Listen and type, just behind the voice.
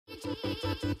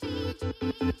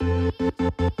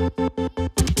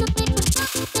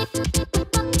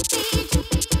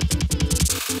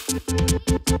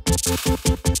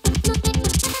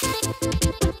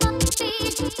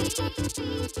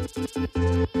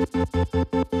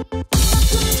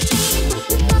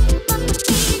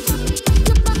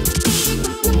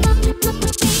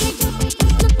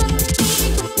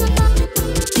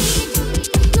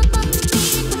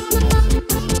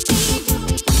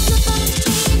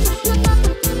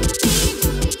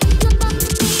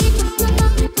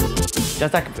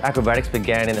Just Acrobatics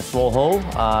began in a small hall.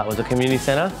 It was a community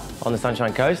centre on the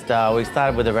Sunshine Coast. We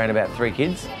started with around about 3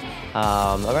 kids,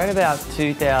 around about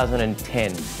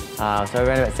 2010, so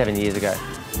around about 7 years ago.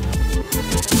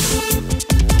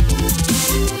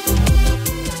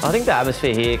 I think the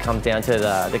atmosphere here comes down to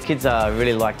the kids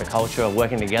really like the culture of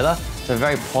working together. It's a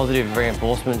very positive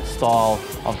reinforcement style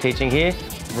of teaching here.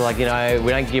 Like, you know,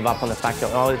 we don't give up on the fact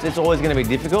that it's always going to be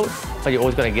difficult, but you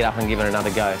always got to get up and give it another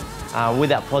go. With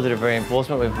that positive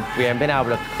reinforcement, we've been able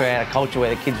to create a culture where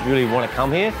the kids really want to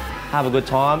come here, have a good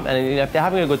time, and you know, if they're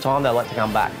having a good time, they'll like to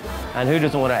come back. And who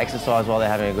doesn't want to exercise while they're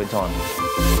having a good time?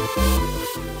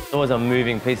 It's always a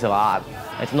moving piece of art.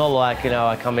 It's not like, you know,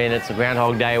 I come in, it's a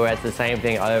Groundhog Day where it's the same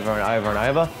thing over and over and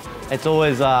over. It's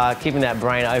always keeping that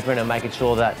brain open and making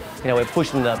sure that, you know, we're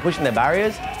pushing the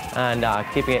barriers and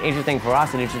keeping it interesting for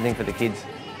us and interesting for the kids.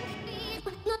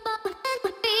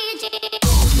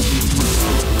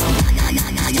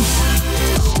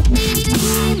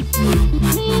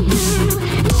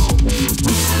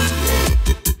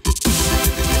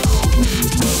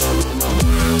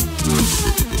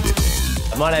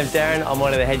 My name's Darren, I'm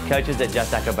one of the head coaches at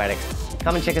Just Acrobatics.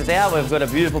 Come and check us out, we've got a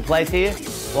beautiful place here.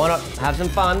 Why not have some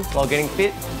fun while getting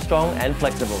fit, strong and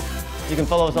flexible. You can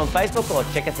follow us on Facebook or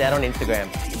check us out on Instagram.